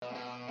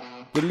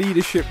The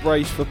leadership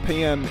race for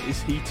PM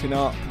is heating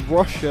up.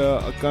 Russia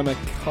are going to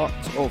cut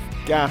off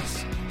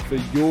gas for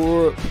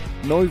Europe.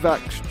 Novak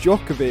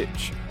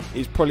Djokovic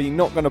is probably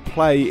not going to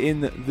play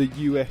in the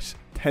US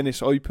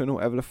Tennis Open, or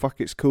whatever the fuck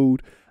it's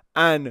called.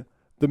 And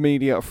the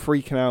media are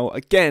freaking out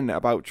again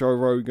about Joe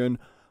Rogan.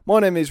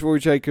 My name is Roy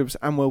Jacobs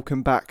and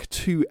welcome back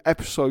to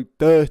episode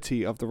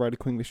 30 of the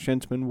Radical English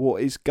Gentleman.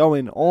 What is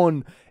going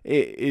on?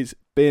 It has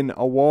been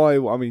a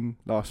while. I mean,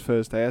 last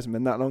Thursday hasn't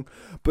been that long.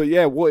 But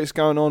yeah, what is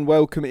going on?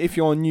 Welcome. If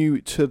you're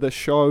new to the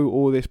show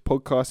or this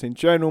podcast in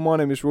general, my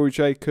name is Roy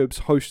Jacobs,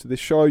 host of the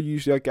show.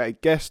 Usually I get a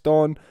guest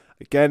on.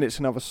 Again, it's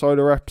another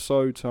solo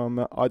episode,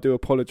 so I do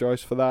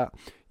apologise for that.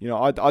 You know,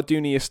 I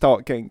do need to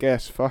start getting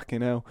guests.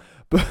 Fucking hell.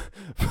 But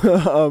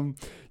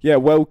yeah,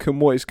 welcome.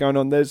 What is going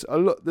on? There's a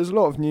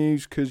lot of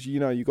news because, you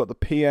know, you got the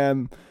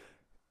PM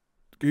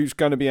who's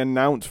going to be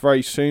announced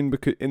very soon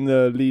because in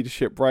the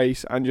leadership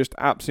race, and just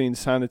absolute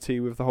insanity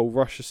with the whole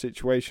Russia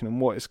situation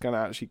and what it's going to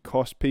actually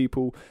cost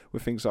people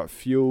with things like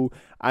fuel.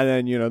 And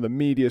then, you know, the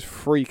media's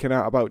freaking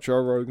out about Joe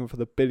Rogan for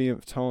the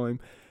billionth time.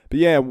 But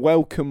yeah,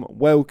 welcome.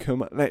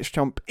 Let's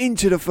jump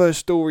into the first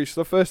story.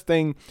 So the first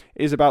thing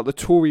is about the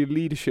Tory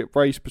leadership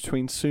race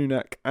between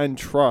Sunak and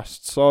Truss.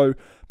 So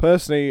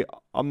personally,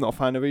 I'm not a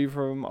fan of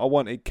either of them. I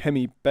wanted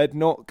Kemi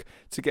Badenoch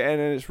to get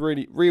in, and it's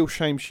really real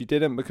shame she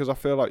didn't, because I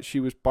feel like she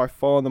was by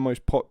far the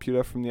most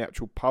popular from the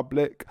actual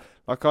public.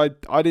 Like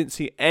I didn't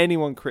see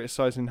anyone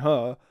criticising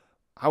her.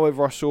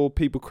 However, I saw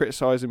people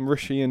criticising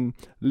Rishi and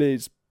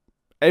Liz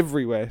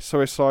everywhere. So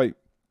it's like,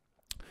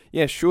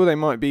 yeah, sure, they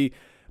might be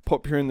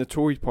popular in the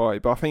Tory party,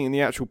 but I think in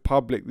the actual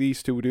public,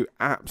 these two will do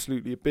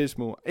absolutely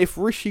abysmal. If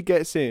Rishi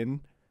gets in,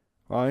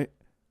 right,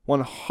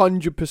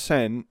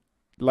 100%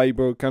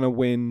 Labour are going to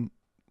win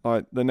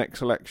like the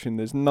next election.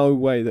 There's no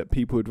way that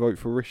people would vote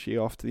for Rishi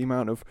after the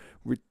amount of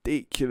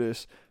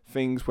ridiculous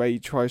things where he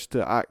tries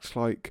to act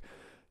like,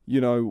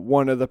 you know,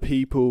 one of the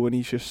people, and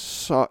he's just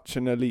such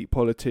an elite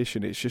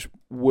politician. It just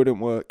wouldn't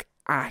work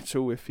at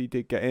all if he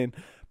did get in.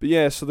 But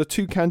yeah, so the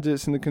two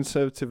candidates in the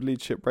Conservative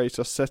leadership race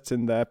are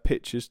setting their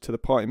pitches to the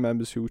party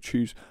members who will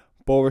choose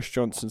Boris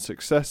Johnson's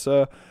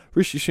successor.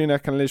 Rishi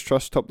Sunak and Liz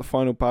Truss topped the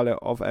final ballot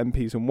of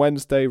MPs on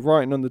Wednesday.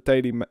 Writing on the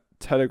Daily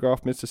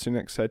Telegraph, Mr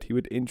Sunak said he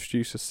would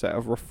introduce a set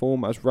of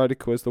reform as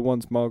radical as the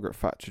ones Margaret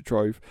Thatcher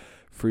drove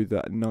through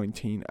the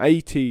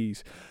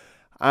 1980s.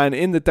 And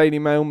in the Daily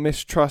Mail,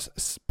 Miss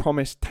Truss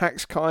promised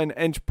tax cutting,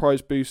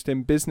 enterprise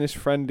boosting,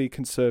 business-friendly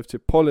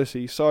Conservative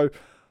policy. So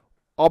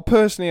I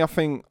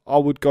think I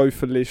would go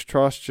for Liz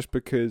Truss, just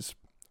because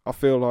I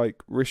feel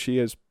like Rishi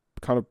has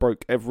kind of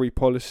broke every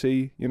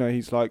policy. You know,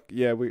 he's like,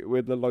 yeah,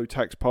 we're the low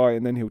tax party,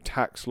 and then he'll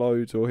tax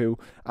loads or he'll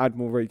add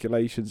more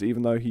regulations,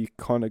 even though he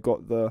kind of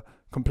got the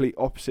complete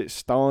opposite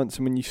stance.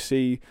 And when you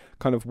see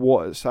kind of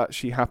what's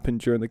actually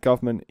happened during the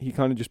government, he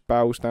kind of just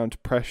bows down to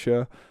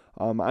pressure.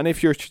 And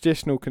if you're a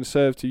traditional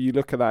Conservative, you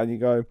look at that and you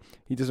go,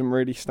 he doesn't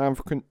really stand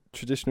for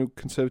traditional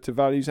Conservative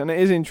values. And it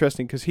is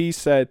interesting because he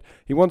said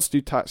he wants to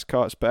do tax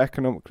cuts, but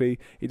economically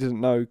he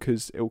doesn't know,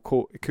 because it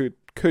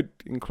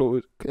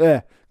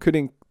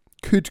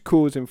could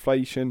cause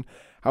inflation.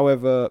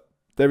 However,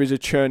 there is a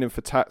churning for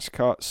tax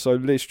cuts, so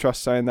Liz Truss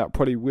saying that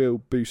probably will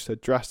boost her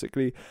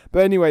drastically.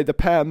 But anyway, the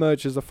pair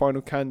emerged as the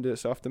final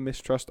candidates after Miss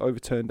Truss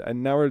overturned a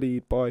narrow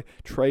lead by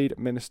Trade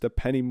Minister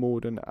Penny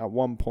Mordaunt, at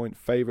one point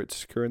favourite to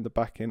securing the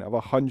backing of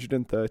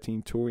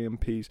 113 Tory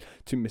MPs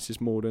to Mrs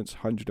Mordaunt's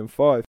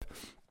 105.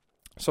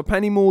 So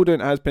Penny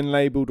Mordaunt has been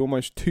labelled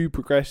almost too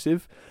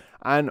progressive,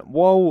 and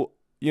while,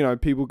 you know,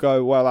 people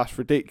go, well, that's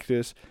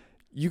ridiculous,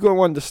 you got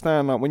to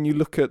understand, like, when you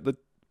look at the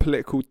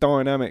political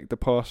dynamic the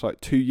past like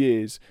 2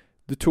 years,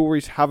 the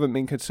Tories haven't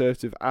been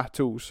Conservative at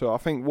all. So I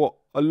think what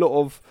a lot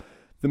of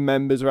the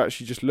members are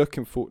actually just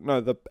looking for,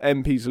 the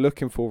MPs are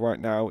looking for right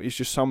now, is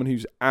just someone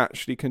who's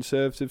actually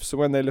Conservative. So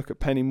when they look at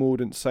Penny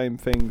Mordaunt saying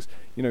things,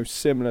 you know,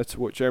 similar to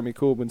what Jeremy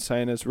Corbyn's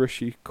saying, as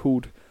Rishi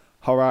called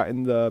her out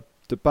in the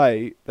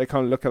debate, they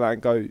kind of look at that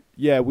and go,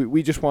 yeah,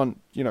 we just want,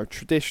 you know,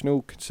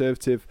 traditional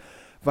Conservative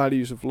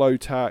values of low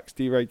tax,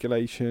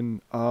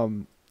 deregulation,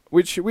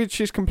 which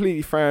is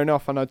completely fair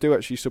enough, and I do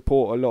actually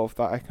support a lot of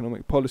that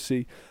economic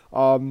policy.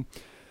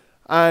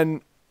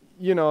 And,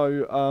 you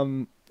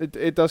know,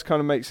 it does kind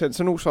of make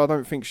sense. And also, I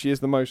don't think she is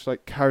the most,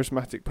 like,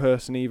 charismatic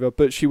person either,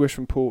 but she was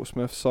from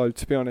Portsmouth, so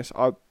to be honest,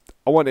 I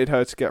wanted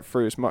her to get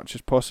through as much as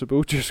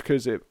possible, just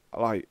because it,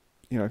 like,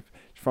 you know,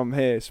 from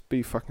here, it'd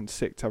be fucking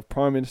sick to have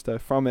Prime Minister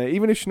from here.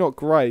 Even if she's not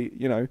great,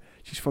 you know,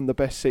 she's from the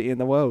best city in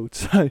the world,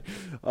 so,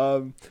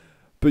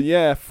 but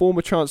yeah,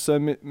 former Chancellor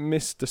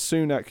Mr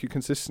Sunak, who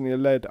consistently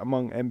led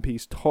among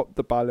MPs, topped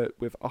the ballot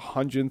with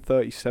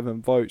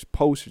 137 votes.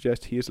 Polls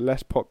suggest he is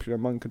less popular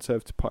among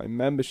Conservative Party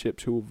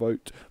memberships, who will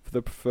vote for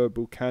the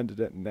preferable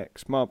candidate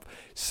next month.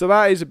 So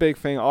that is a big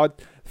thing. The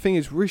thing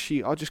is,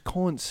 Rishi, I just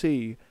can't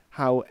see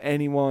how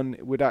anyone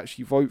would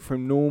actually vote for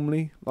him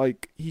normally.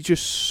 Like, he's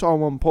just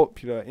so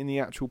unpopular in the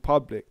actual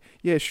public.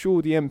 Yeah,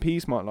 sure, the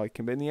MPs might like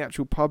him, but in the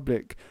actual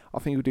public, I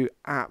think he'll do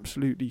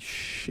absolutely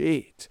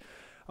shit.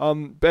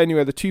 But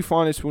anyway, the two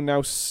finalists will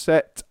now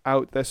set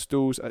out their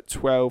stalls at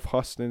 12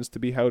 hustings to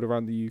be held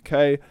around the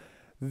UK.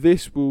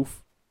 The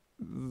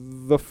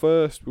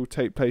first will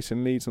take place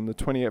in Leeds on the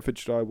 28th of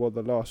July, while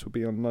the last will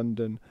be on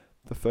London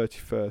the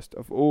 31st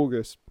of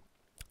August.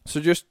 So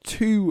just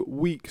 2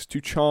 weeks to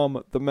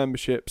charm the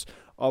memberships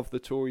of the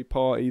Tory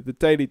party. The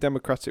daily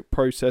democratic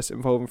process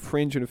involving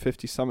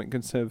 350 something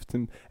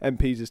Conservative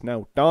MPs is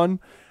now done,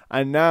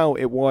 and now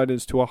it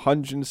widens to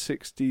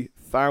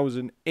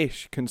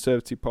 160,000-ish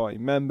Conservative Party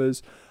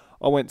members.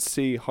 I went to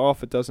see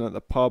half a dozen at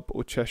the pub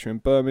or Cheshire in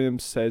Birmingham,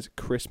 says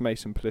Chris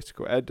Mason,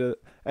 political editor,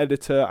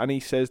 and he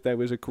says there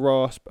was a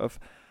grasp of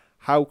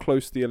how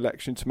close the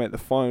election to make the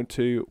final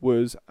two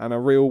was, and a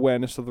real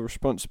awareness of the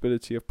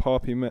responsibility of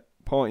party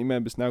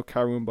members now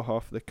carry on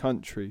behalf of the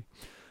country.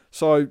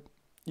 So,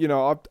 you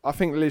know, I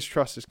think Liz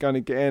Truss is going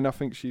to get in. I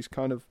think she's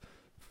I've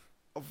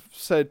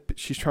said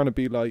she's trying to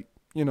be like,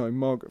 you know,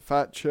 Margaret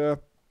Thatcher.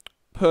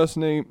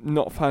 Personally,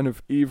 not a fan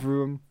of either of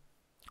them.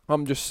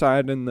 I'm just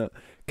saddened that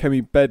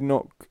Kemi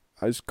Badenoch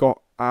has got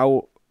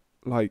out.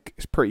 Like,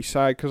 it's pretty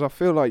sad because I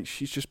feel like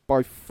she's just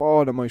by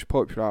far the most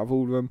popular out of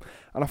all of them.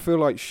 And I feel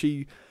like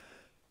she's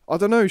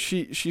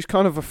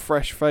kind of a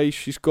fresh face.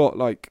 She's got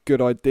like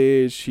good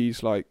ideas.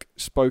 She's like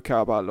spoke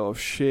out about a lot of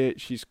shit.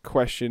 She's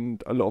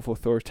questioned a lot of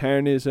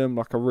authoritarianism.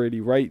 Like, I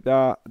really rate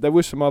that. There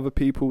were some other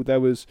people. There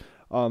was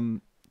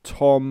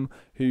Tom,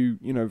 who,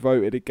 you know,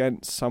 voted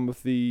against some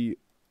of the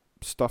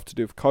stuff to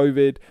do with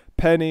COVID.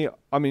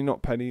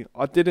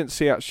 I didn't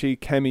see actually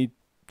Kemi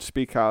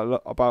speak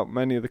out about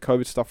many of the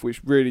COVID stuff,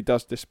 which really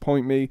does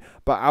disappoint me.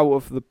 But out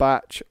of the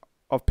batch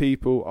of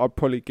people, I'd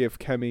probably give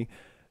Kemi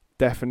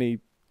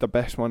definitely the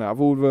best one out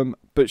of all of them,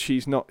 but she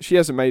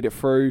hasn't made it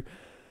through.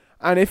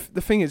 And if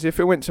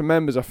it went to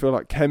members, I feel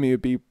like Kemi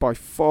would be by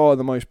far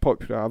the most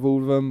popular out of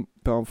all of them,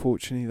 but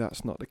unfortunately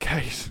that's not the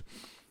case.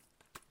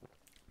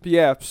 But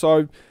yeah,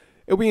 so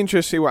it'll be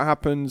interesting to see what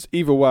happens.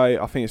 Either way,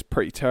 I think it's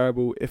pretty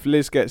terrible. If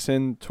Liz gets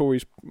in,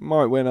 Tories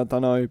might win, I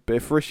don't know, but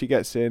if Rishi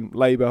gets in,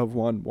 Labour have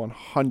won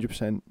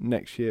 100%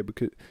 next year,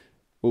 because,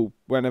 well,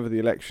 whenever the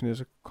election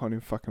is, I can't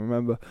even fucking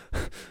remember.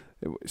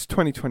 It's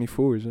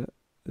 2024, is it?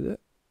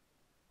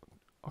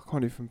 I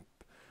can't even.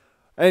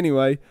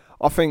 Anyway,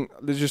 I think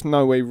there's just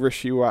no way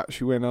Rishi will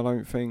actually win. I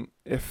don't think,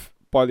 if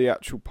by the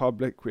actual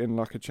public in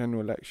like a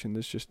general election,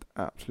 there's just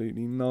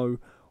absolutely no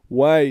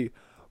way.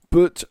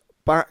 But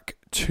back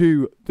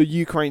to the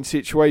Ukraine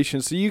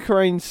situation. So the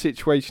Ukraine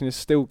situation is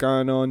still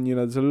going on. You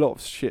know, there's a lot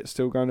of shit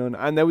still going on.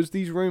 And there was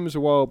these rumours a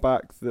while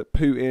back that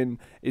Putin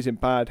is in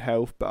bad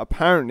health. But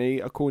apparently,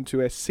 according to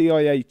a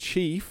CIA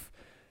chief,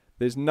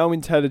 there's no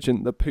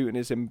intelligence that Putin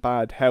is in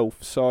bad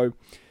health. So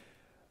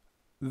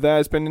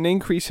there's been an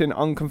increase in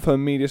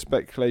unconfirmed media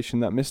speculation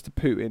that Mr.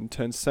 Putin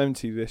turned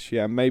 70 this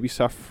year and maybe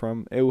suffer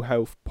from ill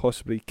health,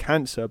 possibly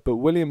cancer. But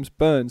Williams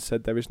Burns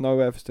said there is no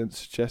evidence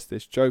to suggest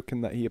this,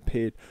 joking that he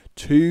appeared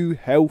too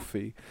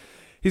healthy.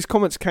 His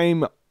comments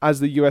came as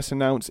the US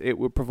announced it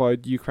would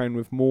provide Ukraine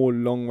with more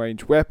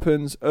long-range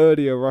weapons.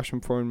 Earlier, Russian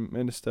Foreign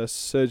Minister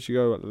Sergei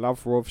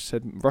Lavrov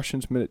said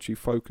Russia's military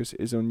focus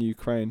is on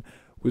Ukraine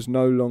was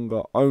no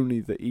longer only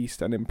the East,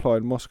 and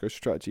implied Moscow's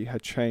strategy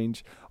had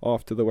changed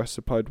after the West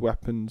supplied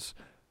weapons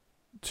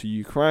to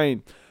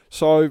Ukraine.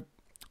 So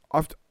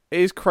it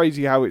is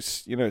crazy how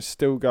it's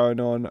still going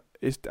on.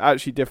 It's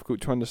actually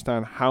difficult to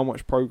understand how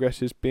much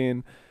progress is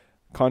being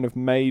kind of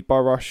made by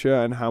Russia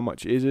and how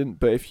much isn't.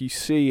 But if you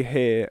see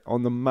here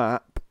on the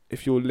map,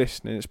 if you're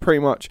listening, it's pretty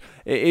much,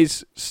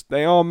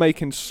 they are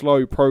making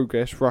slow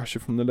progress, Russia,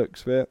 from the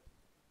looks of it.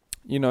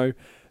 You know,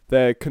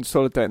 they're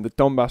consolidating the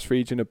Donbass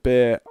region a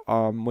bit.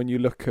 When you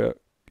look at,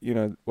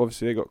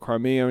 obviously they got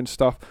Crimea and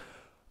stuff,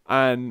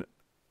 and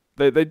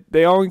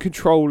they are in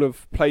control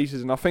of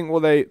places. And I think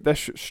their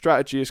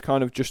strategy is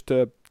kind of just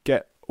to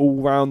get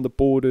all round the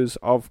borders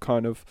of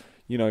kind of,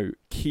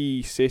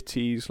 key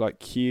cities like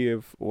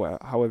Kiev, or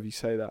however you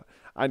say that.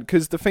 And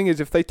because the thing is,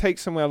 if they take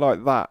somewhere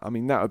like that, I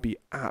mean, that would be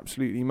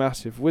absolutely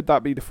massive. Would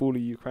that be the fall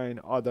of Ukraine?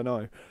 I don't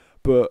know.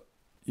 But,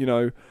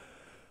 I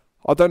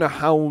don't know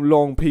how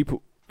long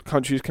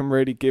countries can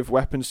really give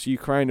weapons to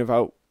Ukraine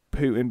without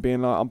Putin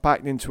being like, I'm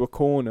backed into a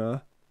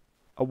corner.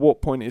 At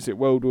what point is it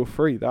World War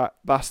III?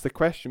 That's the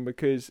question,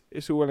 because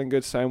it's all well and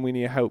good saying we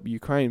need to help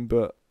Ukraine,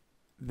 but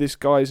this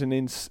guy's an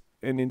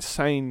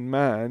insane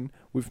man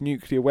with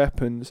nuclear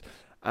weapons,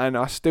 and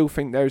I still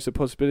think there is a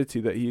possibility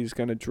that he is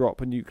going to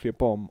drop a nuclear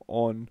bomb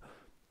on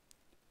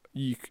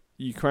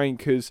Ukraine,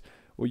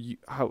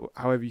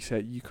 however you say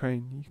it,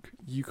 Ukraine,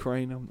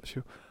 I'm not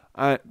sure.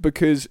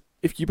 Because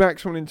if you back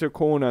someone into a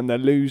corner and they're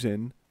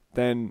losing,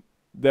 then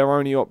their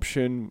only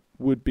option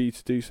would be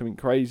to do something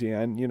crazy.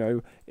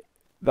 And,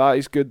 that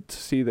is good to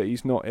see that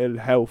he's not ill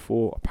health,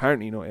 or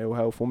apparently not ill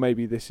health, or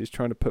maybe this is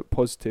trying to put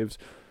positives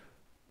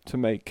to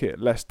make it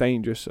less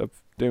dangerous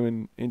of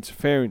doing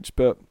interference.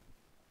 But,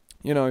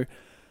 we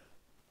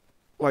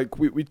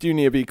do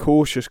need to be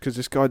cautious, because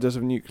this guy does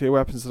have nuclear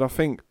weapons. And I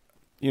think,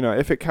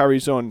 if it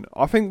carries on,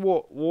 I think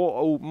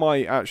what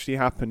might actually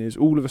happen is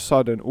all of a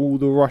sudden all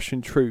the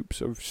Russian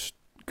troops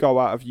go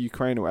out of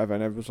Ukraine or whatever,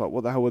 and everyone's like,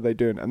 what the hell were they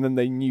doing? And then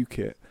they nuke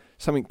it.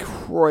 something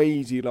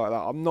crazy like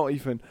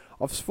that.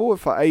 I've thought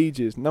for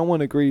ages. No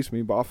one agrees with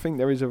me, but I think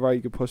there is a very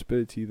good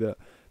possibility that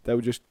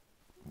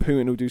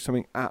Putin will do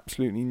something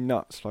absolutely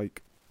nuts,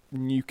 like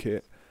nuke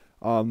it.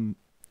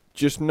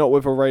 Just not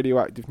with a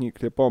radioactive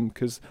nuclear bomb,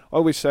 because I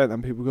always say that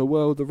and people go,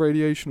 well, the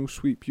radiation will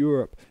sweep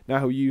Europe. Now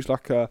he'll use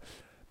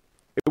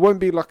it won't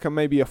be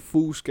maybe a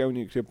full-scale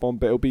nuclear bomb,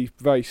 but it'll be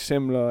very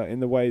similar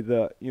in the way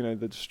that,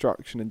 the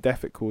destruction and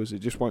death it causes. It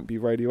just won't be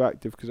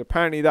radioactive, because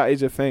apparently that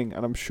is a thing,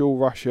 and I'm sure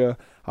Russia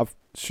have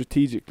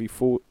strategically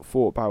thought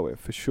about it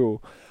for sure.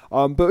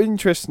 But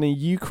interestingly,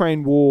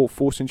 Ukraine war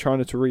forcing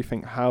China to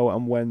rethink how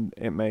and when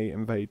it may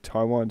invade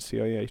Taiwan,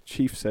 CIA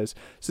chief says.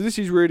 So this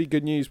is really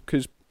good news,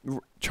 because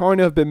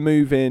China have been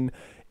moving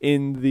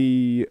in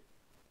the...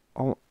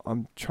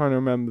 I'm trying to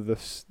remember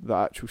the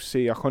actual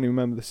sea. I can't even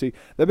remember the sea.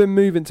 They've been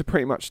moving to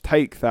pretty much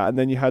take that, and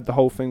then you had the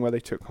whole thing where they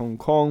took Hong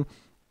Kong,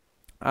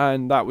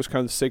 and that was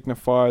kind of the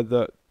signifier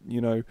that,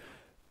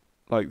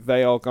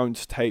 they are going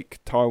to take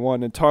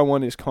Taiwan, and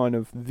Taiwan is kind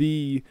of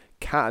the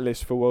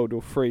catalyst for World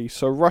War III.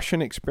 So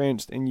Russian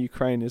experience in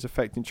Ukraine is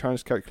affecting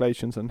China's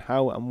calculations on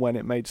how and when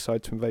it may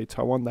decide to invade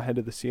Taiwan, the head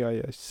of the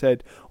CIA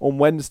said on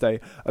Wednesday.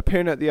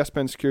 Appearing at the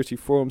Aspen Security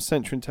Forum,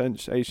 Central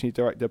Intelligence Agency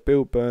Director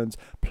Bill Burns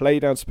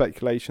played down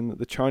speculation that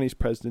the Chinese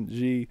President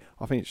Xi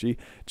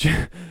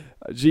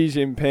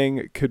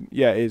Jinping could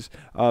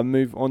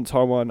move on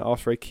Taiwan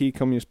after a key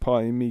Communist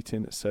Party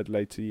meeting said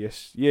later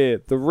this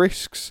year. The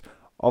risks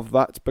of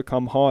that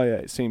become higher,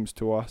 it seems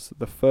to us,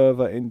 the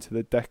further into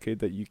the decade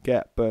that you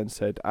get, Burns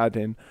said,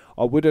 adding,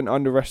 I wouldn't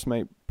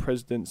underestimate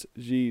President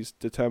Xi's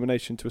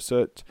determination to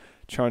assert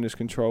China's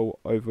control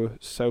over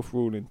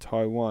self-rule in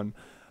Taiwan.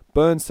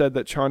 Burns said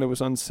that China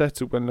was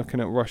unsettled when looking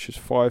at Russia's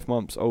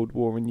 5-month-old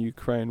war in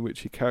Ukraine,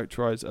 which he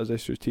characterized as a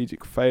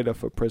strategic failure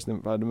for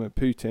President Vladimir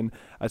Putin,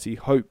 as he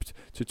hoped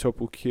to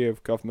topple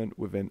Kiev government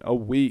within a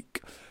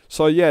week.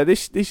 So yeah,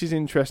 this is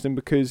interesting,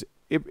 because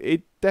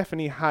it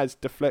definitely has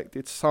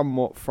deflected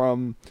somewhat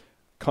from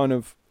kind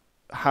of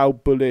how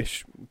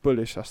bullish,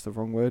 that's the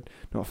wrong word,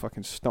 not a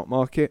fucking stock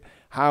market,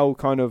 how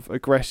kind of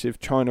aggressive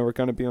China are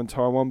going to be on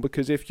Taiwan,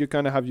 because if you're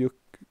going to have your,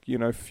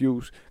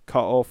 fuels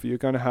cut off, you're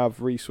going to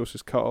have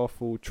resources cut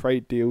off or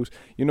trade deals,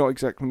 you're not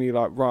exactly going to be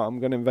like, right, I'm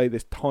going to invade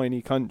this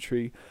tiny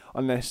country,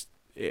 unless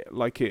it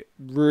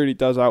really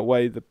does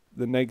outweigh the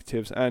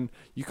negatives, and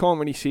you can't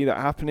really see that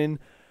happening.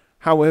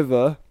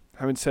 However,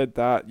 having said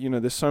that,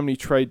 there's so many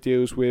trade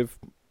deals with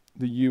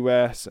the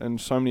US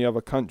and so many other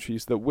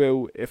countries that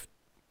will, if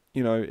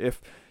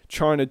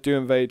China do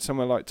invade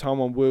somewhere like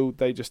Taiwan, will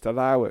they just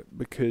allow it?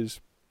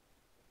 Because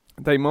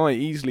they might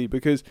easily,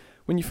 because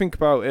when you think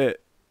about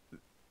it,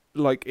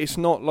 it's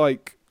not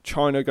like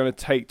China going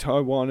to take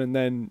Taiwan and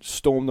then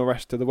storm the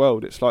rest of the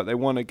world. It's like they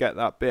want to get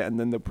that bit, and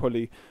then they'll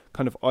probably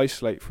kind of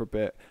isolate for a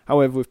bit.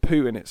 However, with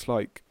Putin, it's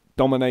like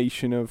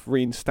domination of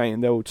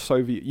reinstating the old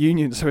Soviet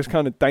Union, so it's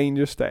kind of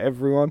dangerous to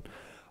everyone.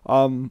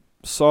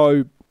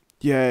 So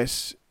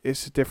yes,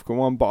 it's a difficult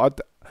one, but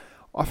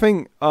I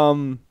think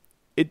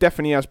it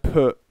definitely has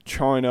put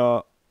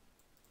China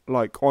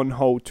on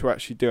hold to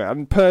actually do it.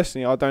 And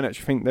personally, I don't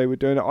actually think they were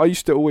doing it. I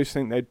used to always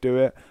think they'd do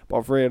it, but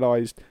I've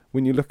realised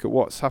when you look at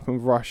what's happened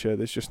with Russia,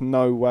 there's just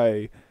no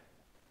way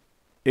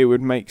it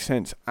would make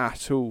sense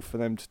at all for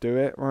them to do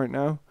it right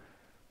now.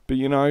 But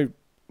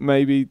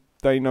maybe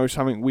they know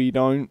something we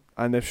don't,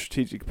 and they've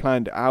strategically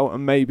planned it out,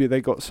 and maybe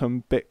they got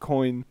some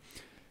Bitcoin,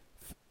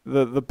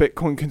 the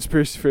Bitcoin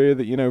conspiracy theory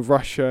that,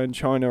 Russia and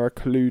China are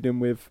colluding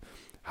with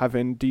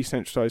having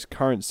decentralized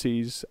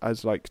currencies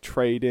as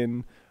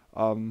trading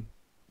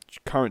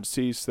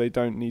currencies, so they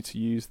don't need to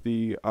use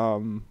the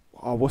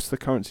what's the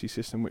currency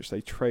system which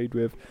they trade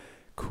with,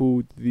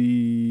 called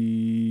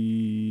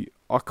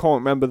I can't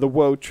remember, the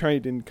world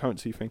trading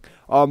currency thing.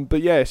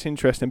 But yeah, it's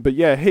interesting. But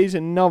yeah, here's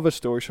another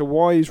story. So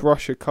why is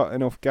Russia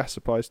cutting off gas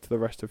supplies to the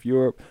rest of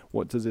Europe?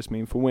 What does this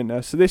mean for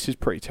winter? So this is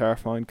pretty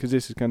terrifying, because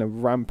this is going to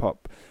ramp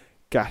up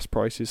gas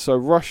prices. So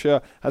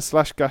Russia has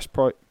slashed gas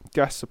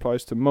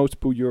supplies to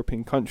multiple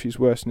European countries,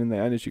 worsening the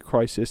energy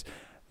crisis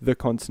the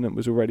continent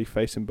was already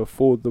facing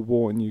before the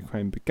war in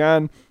Ukraine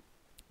began.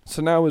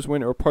 So now, as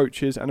winter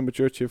approaches and a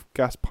majority of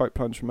gas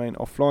pipelines remain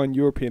offline,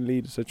 European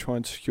leaders are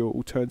trying to secure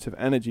alternative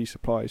energy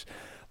supplies.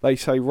 They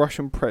say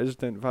Russian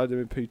President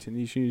Vladimir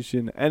Putin is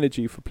using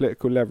energy for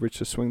political leverage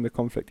to swing the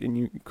conflict in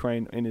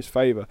Ukraine in his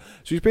favour.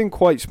 So he's been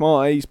quite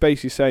smart. He's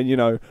basically saying,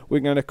 we're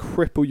going to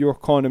cripple your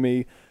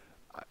economy.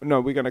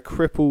 No, we're going to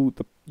cripple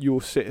your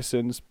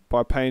citizens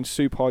by paying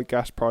super high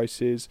gas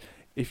prices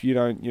if you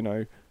don't,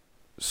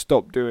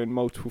 stop doing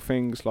multiple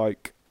things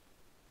like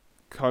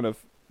kind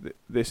of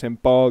this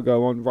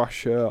embargo on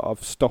Russia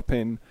of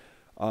stopping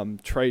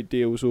trade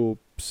deals or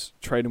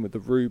trading with the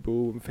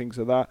ruble and things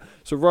like that.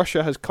 So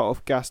Russia has cut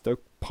off gas to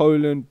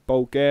Poland,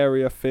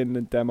 Bulgaria,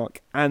 Finland,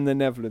 Denmark and the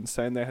Netherlands,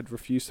 saying they had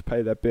refused to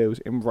pay their bills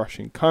in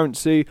Russian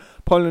currency.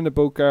 Poland and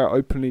Bulgaria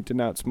openly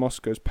denounced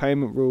Moscow's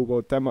payment rule,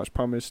 while Denmark's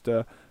Prime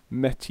Minister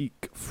Mette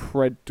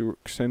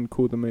Frederiksen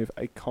called the move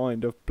a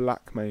kind of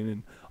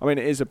blackmailing. I mean,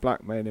 it is a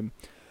blackmailing.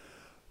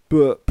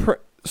 But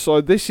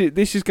So this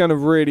is going to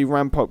really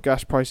ramp up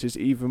gas prices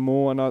even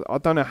more, and I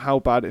don't know how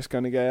bad it's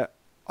going to get.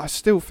 I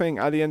still think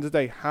at the end of the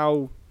day,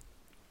 how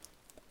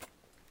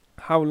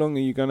long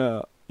are you going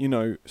to,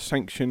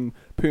 sanction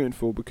Putin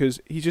for? Because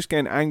he's just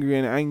getting angrier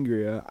and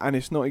angrier, and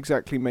it's not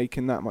exactly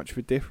making that much of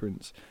a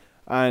difference.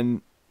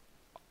 And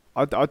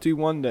I do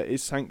wonder,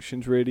 is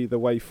sanctions really the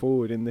way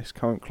forward in this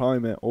current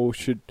climate, or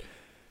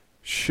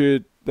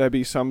should there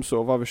be some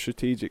sort of other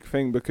strategic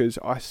thing? Because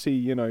I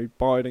see,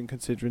 Biden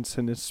considering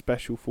sending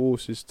special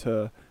forces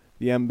to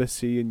the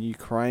embassy in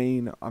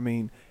Ukraine. I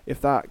mean,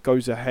 if that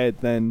goes ahead,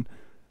 then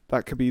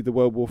that could be the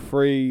World War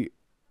III.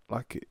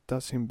 Like, it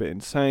does seem a bit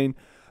insane.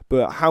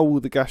 But how will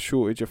the gas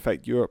shortage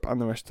affect Europe and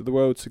the rest of the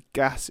world? So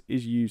gas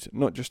is used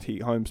not just to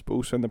heat homes, but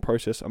also in the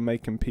process of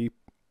making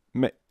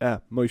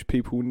most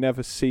people will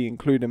never see,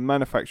 including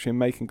manufacturing,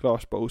 making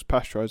glass bottles,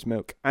 pasteurised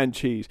milk and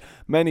cheese.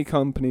 Many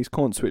companies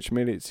can't switch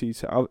immediately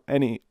to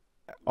any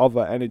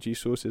other energy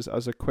sources,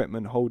 as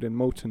equipment holding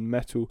molten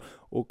metal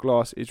or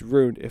glass is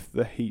ruined if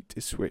the heat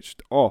is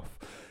switched off.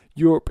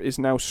 Europe is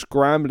now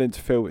scrambling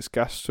to fill its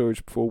gas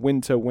storage before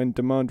winter, when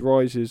demand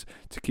rises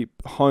to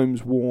keep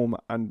homes warm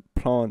and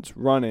plants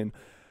running.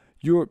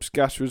 Europe's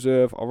gas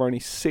reserve are only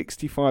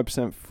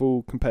 65%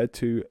 full compared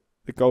to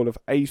the goal of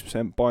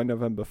 80% by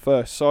November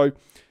 1st. So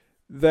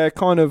they're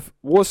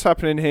what's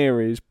happening here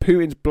is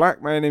Putin's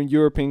blackmailing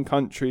European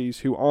countries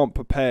who aren't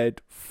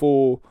prepared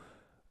for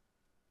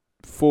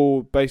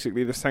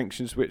basically the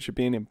sanctions which are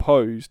being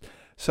imposed.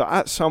 So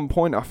at some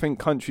point, I think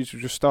countries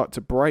will just start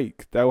to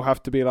break. They'll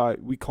have to be like,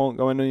 we can't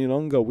go any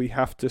longer. We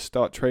have to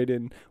start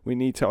trading. We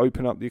need to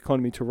open up the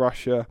economy to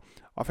Russia.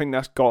 I think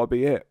that's got to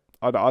be it.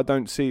 I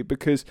don't see,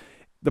 because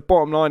the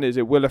bottom line is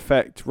it will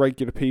affect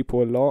regular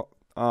people a lot.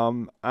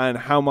 And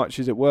how much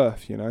is it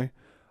worth,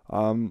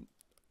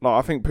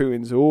 I think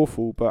Putin's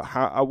awful, but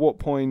at what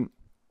point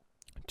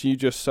do you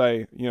just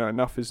say,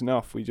 enough is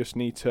enough? We just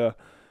need to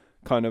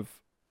kind of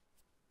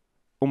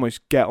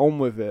almost get on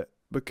with it,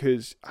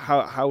 because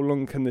how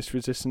long can this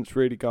resistance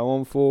really go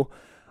on for?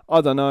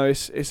 I don't know.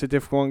 It's a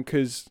difficult one,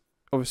 because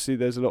obviously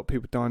there's a lot of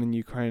people dying in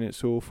Ukraine.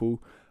 It's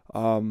awful.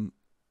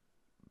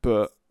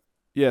 But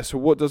yeah, so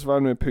what does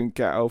Vladimir Putin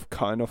get out of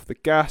cutting off the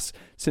gas?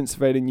 Since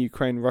invading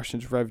Ukraine,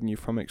 Russia's revenue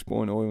from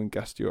exporting oil and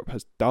gas to Europe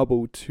has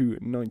doubled to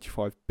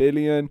 95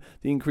 billion.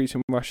 The increase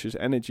in Russia's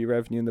energy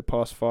revenue in the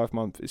past 5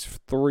 months is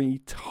 3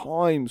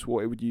 times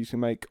what it would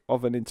usually make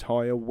of an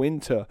entire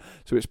winter.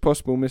 So it's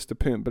possible Mr.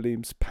 Putin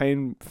believes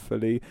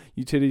painfully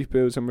utility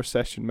bills and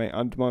recession may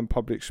undermine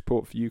public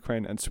support for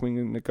Ukraine and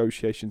swing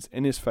negotiations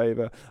in his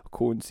favour,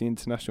 according to the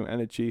International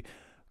Energy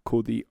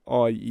called the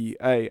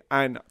IEA,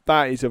 and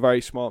that is a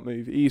very smart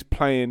move. He's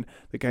playing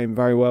the game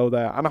very well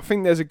there, and I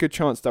think there's a good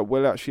chance that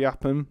will actually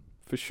happen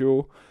for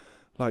sure.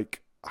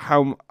 Like,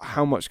 how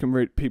much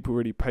can people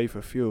really pay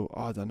for fuel?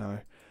 I don't know.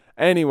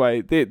 Anyway,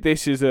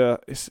 this is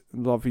it's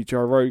lovely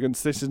Joe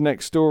Rogan's. This is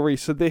next story.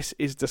 So this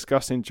is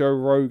discussing Joe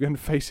Rogan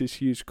faces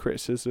huge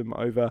criticism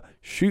over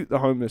Shoot the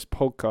Homeless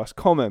podcast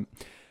comment.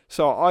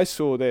 So I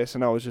saw this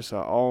and I was just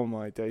like, oh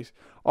my days.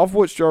 I've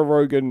watched Joe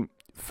Rogan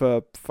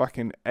for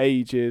fucking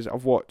ages.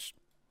 I've watched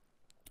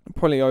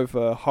probably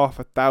over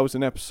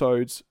 500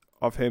 episodes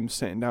of him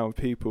sitting down with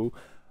people,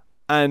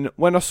 and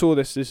when I saw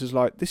this is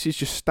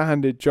just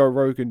standard Joe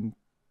Rogan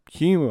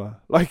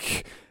humor.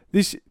 Like,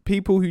 this,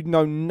 people who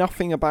know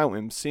nothing about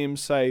him see him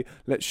say,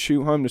 let's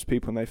shoot homeless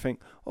people, and they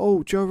think,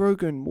 oh, Joe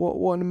Rogan,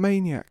 what a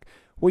maniac.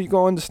 What you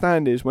gotta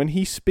understand is, when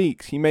he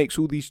speaks, he makes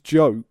all these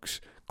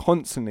jokes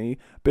constantly,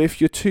 but if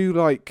you're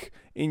too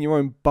in your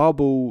own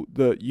bubble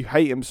that you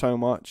hate him so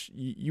much,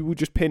 you will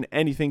just pin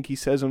anything he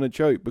says on a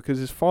joke, because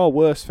there's far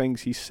worse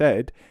things he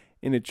said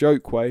in a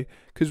joke way.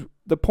 Because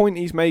the point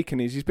he's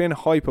making is he's being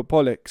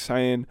hyperbolic,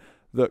 saying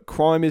that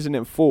crime isn't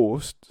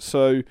enforced,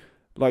 so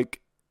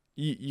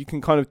you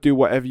can kind of do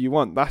whatever you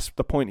want. That's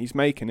the point he's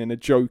making in a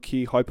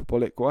jokey,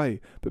 hyperbolic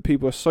way. But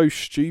people are so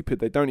stupid,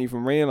 they don't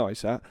even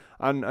realise that.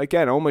 And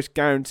again, I almost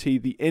guarantee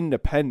the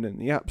Independent,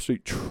 the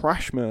absolute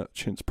trash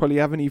merchants, probably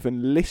haven't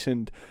even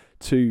listened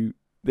to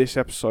this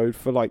episode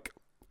for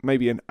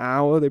maybe an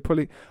hour.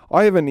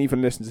 I haven't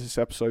even listened to this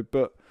episode,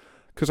 but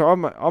because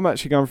I'm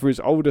actually going through his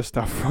older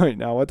stuff right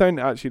now. I don't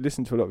actually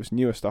listen to a lot of his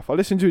newer stuff. I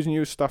listened to his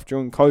newer stuff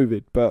during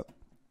COVID, but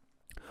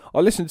I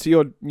listened to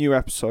your new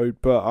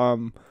episode, but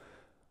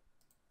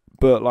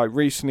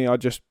recently I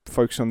just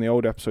focus on the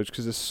old episodes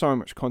because there's so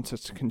much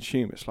content to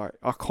consume. It's like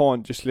I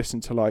can't just listen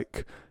to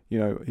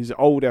his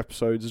old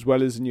episodes as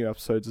well as the new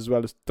episodes, as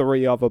well as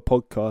 3 other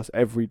podcasts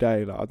every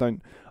day. I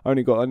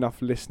only got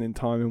enough listening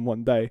time in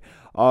one day.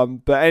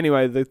 But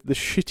anyway, the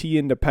shitty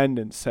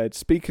Independent said,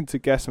 speaking to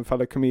guest and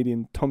fellow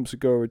comedian Tom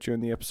Segura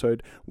during the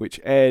episode, which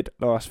aired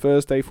last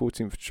Thursday,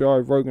 14th of July,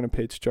 Rogan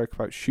appeared to joke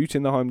about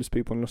shooting the homeless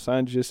people in Los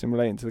Angeles in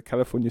relating to the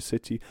California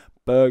city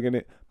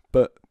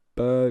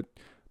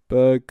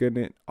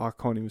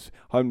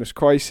homeless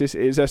crisis.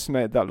 It is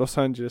estimated that Los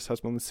Angeles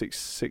has more than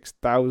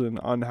 6,000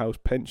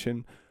 unhoused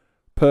pension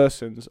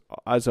persons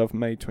as of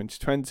May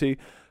 2020.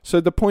 So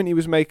the point he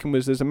was making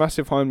was there's a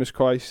massive homeless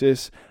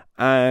crisis,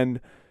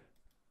 and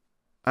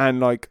and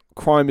like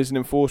crime isn't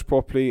enforced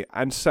properly,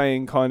 and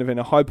saying kind of in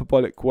a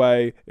hyperbolic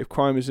way, if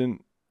crime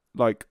isn't,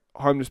 like,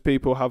 homeless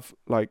people have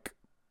like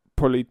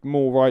probably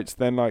more rights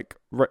than like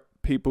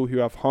people who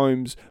have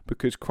homes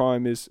because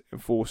crime is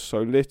enforced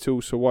so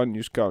little, so why don't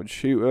you just go and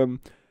shoot them?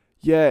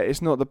 Yeah,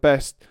 it's not the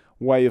best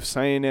way of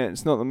saying it,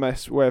 it's not the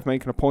best way of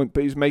making a point,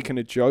 but he's making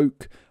a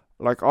joke.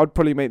 Like, I'd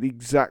probably make the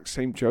exact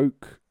same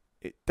joke,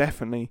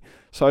 definitely.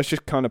 So it's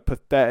just kind of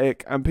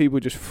pathetic, and people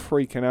just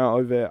freaking out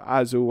over it,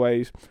 as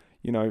always.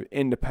 You know,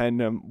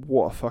 Independent,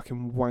 what a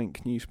fucking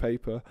wank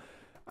newspaper.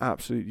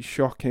 Absolutely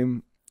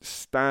shocking.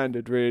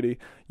 Standard, really.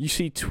 You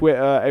see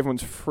Twitter,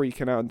 everyone's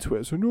freaking out on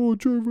Twitter, saying, oh,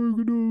 Joe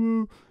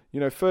Rogan, you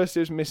know, first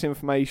it was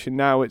misinformation,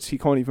 now it's he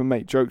can't even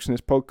make jokes in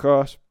this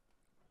podcast.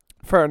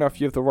 Fair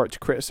enough, you have the right to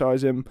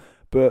criticise him,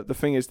 but the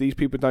thing is, these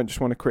people don't just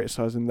want to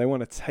criticise him, they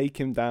want to take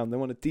him down, they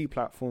want to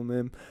deplatform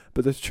him.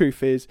 But the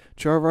truth is,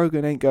 Joe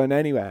Rogan ain't going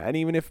anywhere, and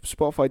even if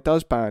Spotify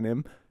does ban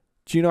him,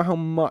 do you know how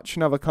much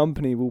another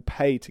company will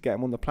pay to get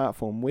him on the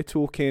platform? We're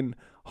talking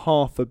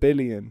 $500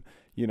 million.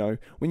 You know,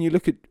 when you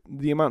look at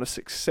the amount of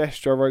success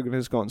Joe Rogan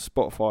has got on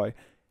Spotify,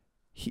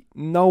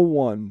 no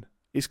one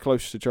is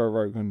close to Joe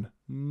Rogan.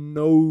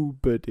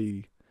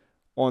 Nobody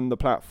on the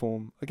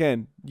platform.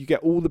 Again, you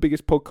get all the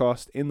biggest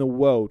podcasts in the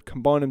world,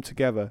 combine them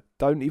together,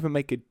 don't even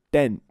make a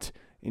dent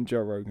in Joe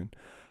Rogan.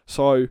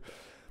 So,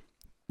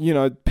 you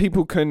know,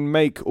 people can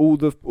make all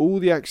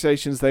the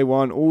accusations they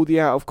want, all the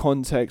out of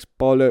context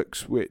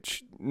bollocks,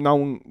 which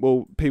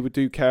people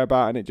do care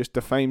about, and it just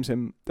defames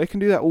him. They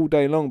can do that all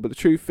day long, but the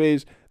truth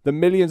is, the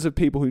millions of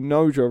people who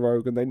know Joe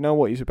Rogan, they know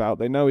what he's about,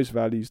 they know his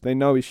values, they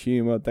know his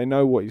humour, they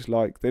know what he's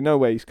like, they know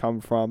where he's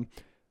come from.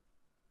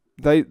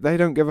 They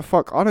don't give a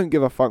fuck. I don't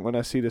give a fuck when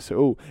I see this at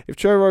all. If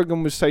Joe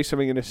Rogan would say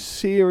something in a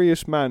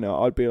serious manner,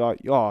 I'd be like,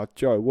 oh,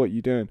 Joe, what are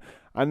you doing?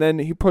 And then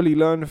he'd probably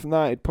learn from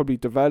that. He'd probably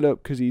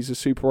develop because he's a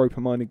super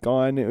open-minded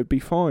guy, and it would be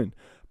fine.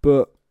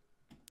 But,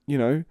 you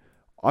know,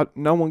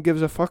 no one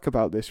gives a fuck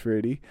about this,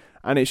 really.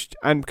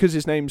 And because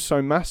his name's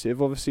so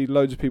massive, obviously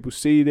loads of people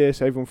see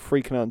this. Everyone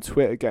freaking out on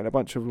Twitter, getting a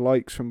bunch of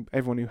likes from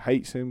everyone who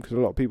hates him, because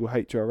a lot of people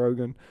hate Joe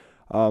Rogan.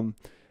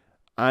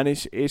 And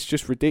it's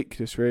just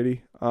ridiculous,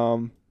 really.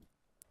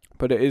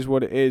 But it is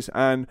what it is.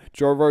 And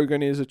Joe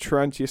Rogan is a true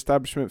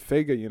anti-establishment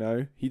figure, you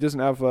know. He doesn't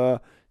have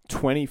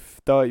 20,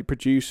 30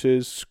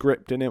 producers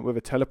scripting it with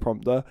a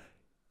teleprompter.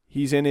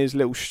 He's in his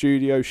little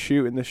studio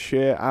shooting the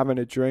shit, having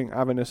a drink,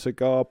 having a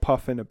cigar,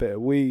 puffing a bit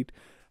of weed,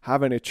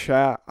 having a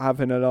chat,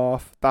 having a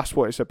laugh. That's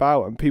what it's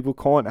about. And people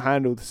can't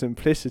handle the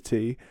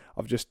simplicity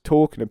of just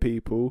talking to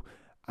people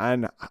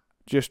and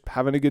just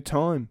having a good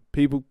time.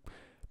 People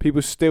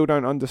still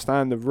don't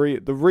understand the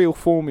real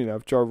formula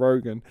of Joe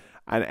Rogan.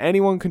 And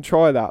anyone can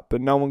try that,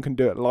 but no one can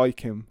do it like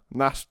him. And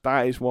that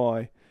is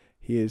why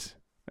he is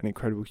an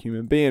incredible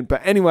human being.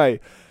 But anyway,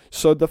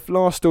 so the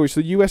last story.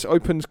 So the US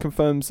Open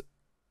confirms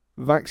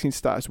vaccine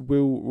status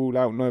will rule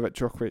out Novak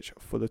Djokovic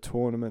for the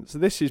tournament. So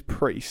this is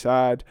pretty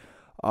sad.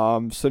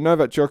 So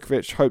Novak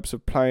Djokovic hopes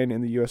of playing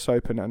in the US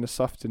Open and has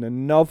suffered in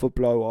another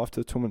blow after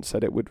the tournament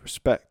said it would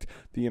respect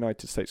the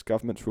United States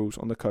government's rules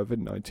on the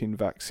COVID-19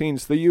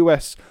 vaccines. The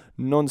US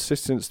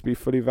non-citizens to be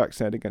fully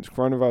vaccinated against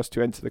coronavirus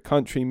to enter the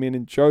country,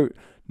 meaning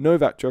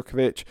Novak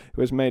Djokovic,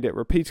 who has made it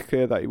repeatedly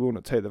clear that he will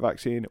not take the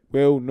vaccine,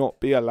 will not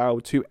be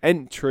allowed to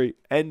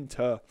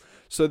enter.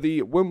 So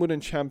the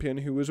Wimbledon champion,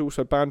 who was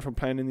also banned from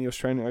playing in the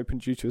Australian Open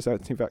due to his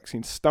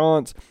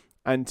anti-COVID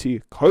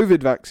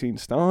vaccine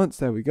stance,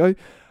 there we go.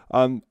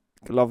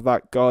 Love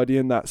that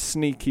Guardian, that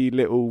sneaky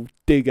little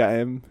dig at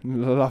him.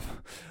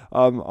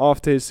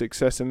 After his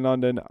success in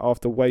London,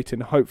 after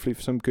waiting hopefully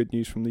for some good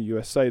news from the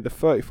USA, the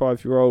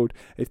 35-year-old,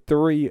 a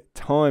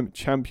 3-time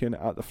champion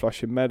at the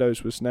Flushing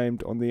Meadows, was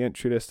named on the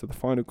entry list to the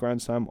final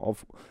Grand Slam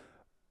of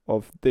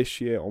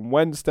this year on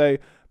Wednesday,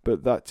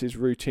 but that is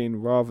routine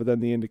rather than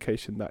the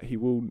indication that he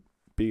will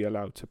be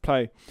allowed to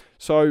play.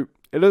 So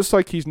it looks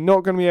like he's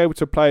not going to be able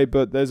to play,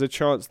 but there's a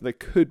chance there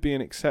could be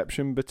an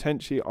exception,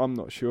 potentially. I'm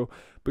not sure,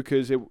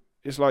 because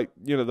it's like,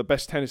 you know, the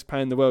best tennis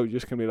player in the world, you're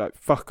just going to be like,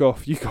 fuck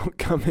off, you can't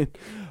come in.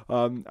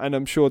 And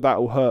I'm sure that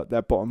will hurt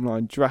their bottom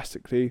line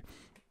drastically.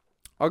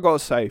 I got to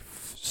say,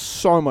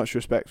 so much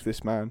respect for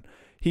this man.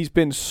 He's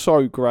been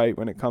so great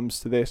when it comes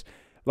to this.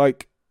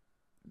 Like,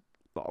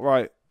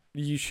 right,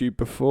 YouTube,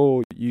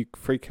 before you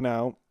freaking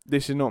out,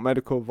 this is not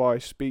medical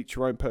advice. Speak to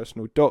your own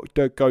personal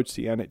doctor. Go to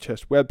the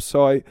NHS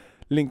website.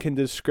 Link in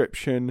the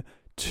description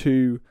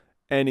to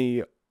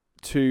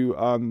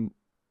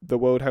the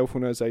World Health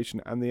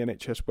Organization and the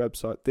NHS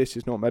website. This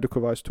is not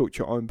medical advice. Talk to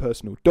your own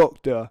personal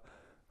doctor.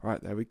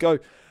 Right, there we go.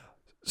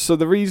 So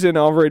the reason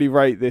I really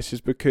rate this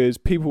is because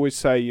people always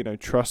say, you know,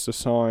 trust the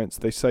science.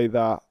 They say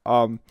that.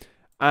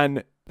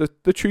 And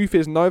the truth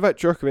is, Novak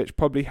Djokovic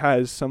probably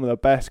has some of the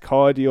best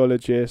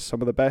cardiologists,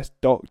 some of the best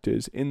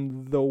doctors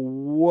in the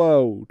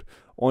world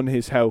on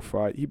his health,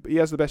 right? He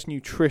has the best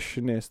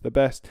nutritionist, the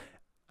best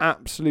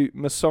absolute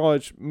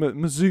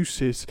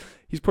masseuses.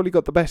 He's probably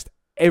got the best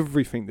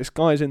everything. This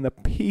guy's in the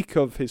peak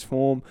of his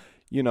form.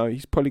 You know,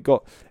 he's probably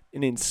got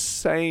an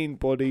insane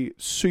body,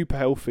 super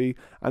healthy.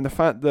 And the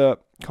fact that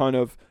kind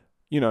of,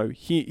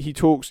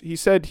 he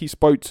said he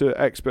spoke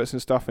to experts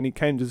and stuff, and he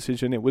came to the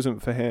decision it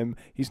wasn't for him.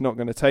 He's not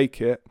going to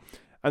take it.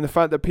 And the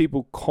fact that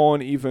people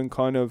can't even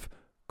kind of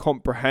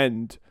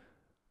comprehend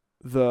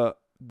that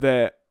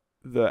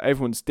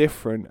everyone's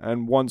different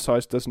and one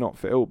size does not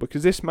fit all,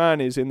 because this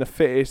man is in the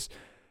fittest.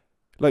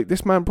 Like,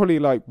 this man probably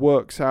like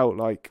works out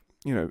like,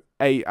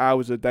 8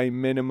 hours a day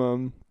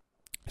minimum.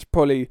 He's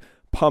probably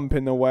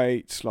pumping the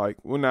weights, like,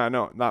 well, no,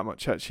 not that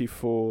much actually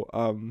for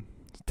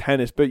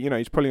tennis, but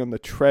he's probably on the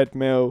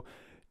treadmill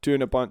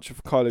doing a bunch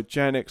of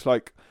calisthenics.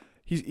 Like,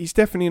 he's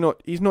definitely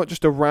he's not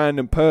just a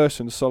random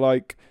person. So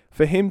like,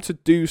 for him to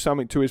do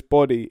something to his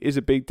body is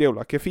a big deal.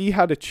 Like, if he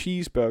had a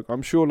cheeseburger,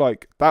 I'm sure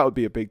like that would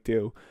be a big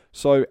deal.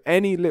 So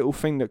any little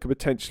thing that could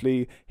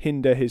potentially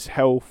hinder his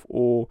health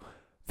or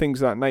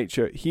things of that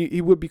nature,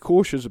 he would be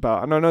cautious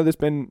about. And I know there's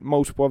been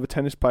multiple other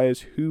tennis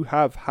players who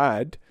have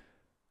had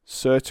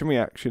certain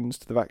reactions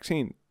to the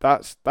vaccine.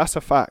 That's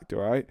a fact,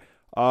 right?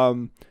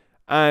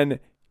 And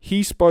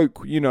he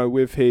spoke,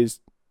 with his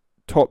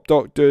top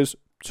doctors,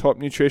 top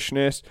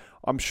nutritionists.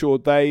 I'm sure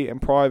they, in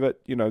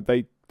private,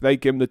 they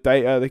give him the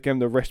data, they give him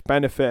the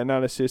risk-benefit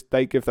analysis,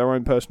 they give their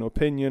own personal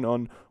opinion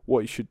on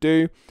what he should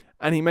do,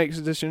 and he makes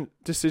a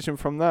decision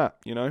from that,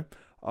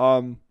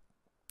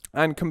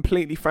 and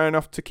completely fair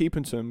enough to keep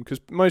him to him, because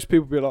most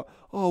people be like,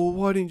 oh, well,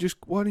 why didn't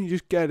you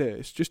just get it?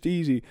 It's just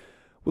easy.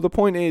 Well, the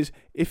point is,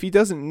 if he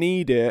doesn't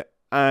need it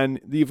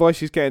and the advice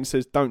he's getting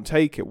says don't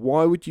take it,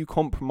 why would you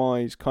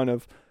compromise kind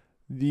of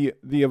the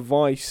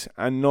advice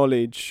and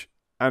knowledge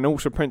and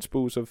also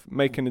principles of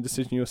making a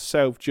decision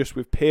yourself just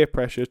with peer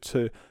pressure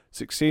to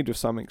succeed with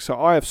something? So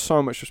I have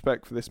so much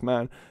respect for this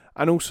man,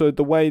 and also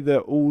the way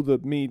that all the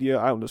media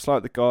outlets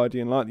like The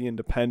Guardian, like The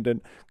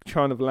Independent,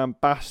 kind of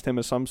lambast him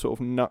as some sort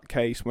of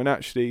nutcase, when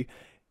actually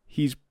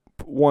he's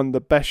one of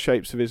the best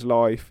shapes of his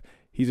life.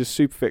 He's a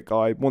super fit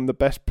guy, one of the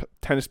best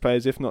tennis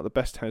players, if not the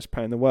best tennis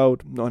player in the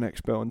world. Not an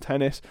expert on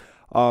tennis,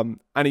 and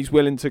he's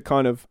willing to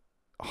kind of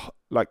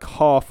like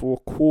half or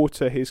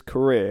quarter his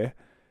career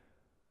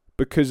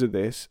because of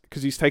this,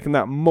 because he's taken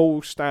that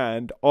moral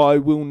stand. I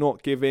will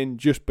not give in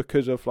just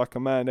because of like a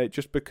mandate,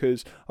 just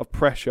because of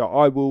pressure.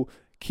 I will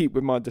keep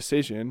with my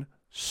decision.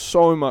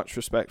 So much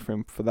respect for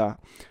him for that.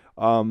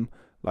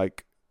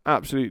 Like,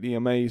 absolutely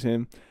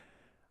amazing.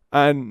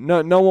 And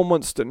no one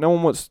wants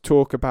to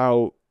talk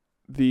about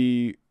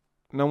the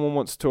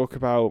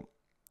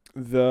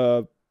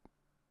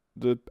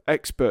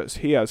experts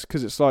he has,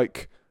 because it's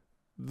like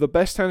the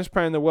best tennis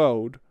player in the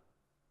world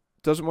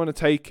doesn't want to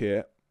take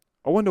it.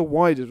 I wonder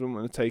why he doesn't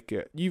want to take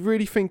it. You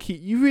really think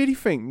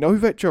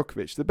Novak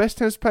Djokovic, the best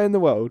tennis player in the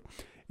world,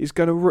 is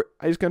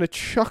gonna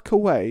chuck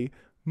away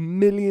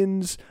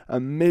millions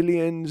and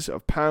millions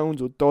of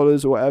pounds or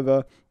dollars or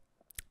whatever,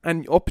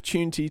 and the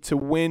opportunity to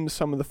win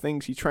some of the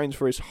things he trains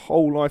for his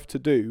whole life to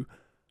do,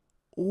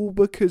 all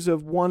because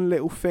of one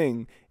little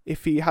thing?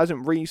 If he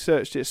hasn't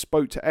researched it,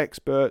 spoke to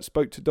experts,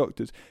 spoke to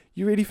doctors,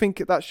 you really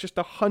think that's just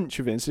a hunch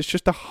of his? It's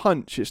just a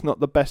hunch. It's not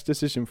the best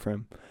decision for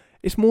him.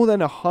 It's more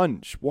than a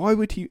hunch. Why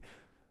would he?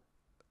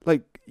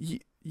 Like, you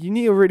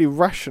need to really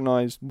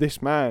rationalize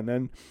this man.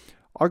 And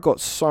I got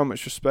so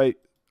much respect.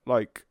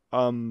 Like,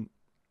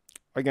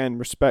 again,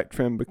 respect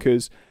for him,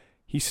 because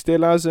he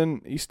still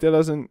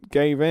hasn't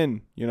gave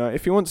in.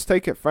 If he wants to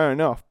take it, fair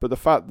enough. But the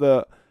fact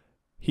that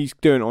he's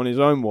doing it on his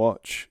own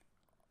watch,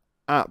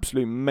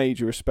 absolute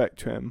major respect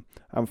to him,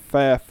 and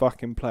fair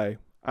fucking play.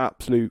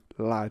 Absolute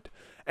lad.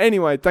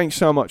 Anyway, thanks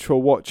so much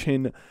for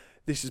watching.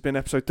 This has been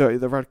episode 30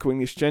 of The Radical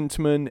English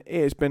Gentleman.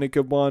 It has been a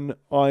good one.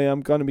 I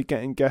am going to be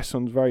getting guests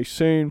on very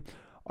soon.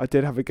 I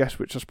did have a guest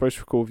which I was supposed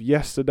to record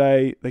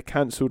yesterday. They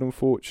cancelled,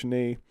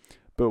 unfortunately.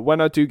 But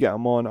when I do get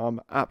them on,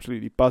 I'm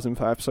absolutely buzzing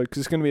for that episode, because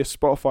it's going to be a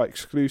Spotify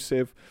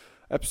exclusive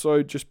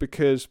episode, just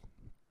because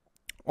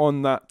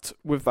with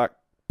that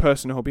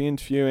person who I'll be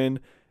interviewing,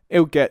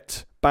 it'll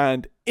get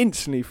banned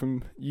instantly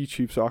from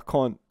YouTube, so I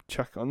can't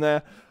check on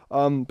there.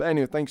 But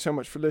anyway, thanks so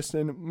much for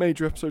listening.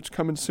 Major episodes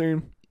coming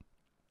soon.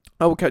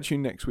 I will catch you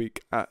next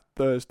week at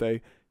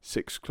Thursday,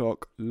 6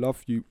 o'clock.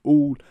 Love you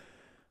all,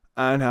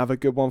 and have a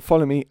good one.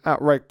 Follow me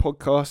at REG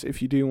Podcast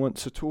if you do want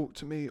to talk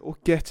to me or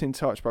get in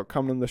touch about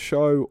coming on the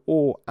show,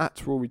 or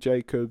at Rory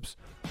Jacobs,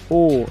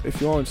 or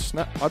if you're on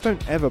Snap. I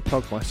don't ever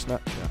plug my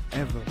Snapchat,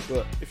 ever,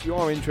 but if you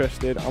are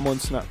interested, I'm on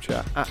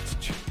Snapchat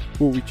at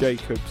Rory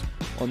Jacobs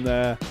on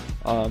there.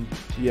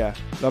 Yeah,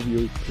 love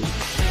you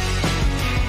all.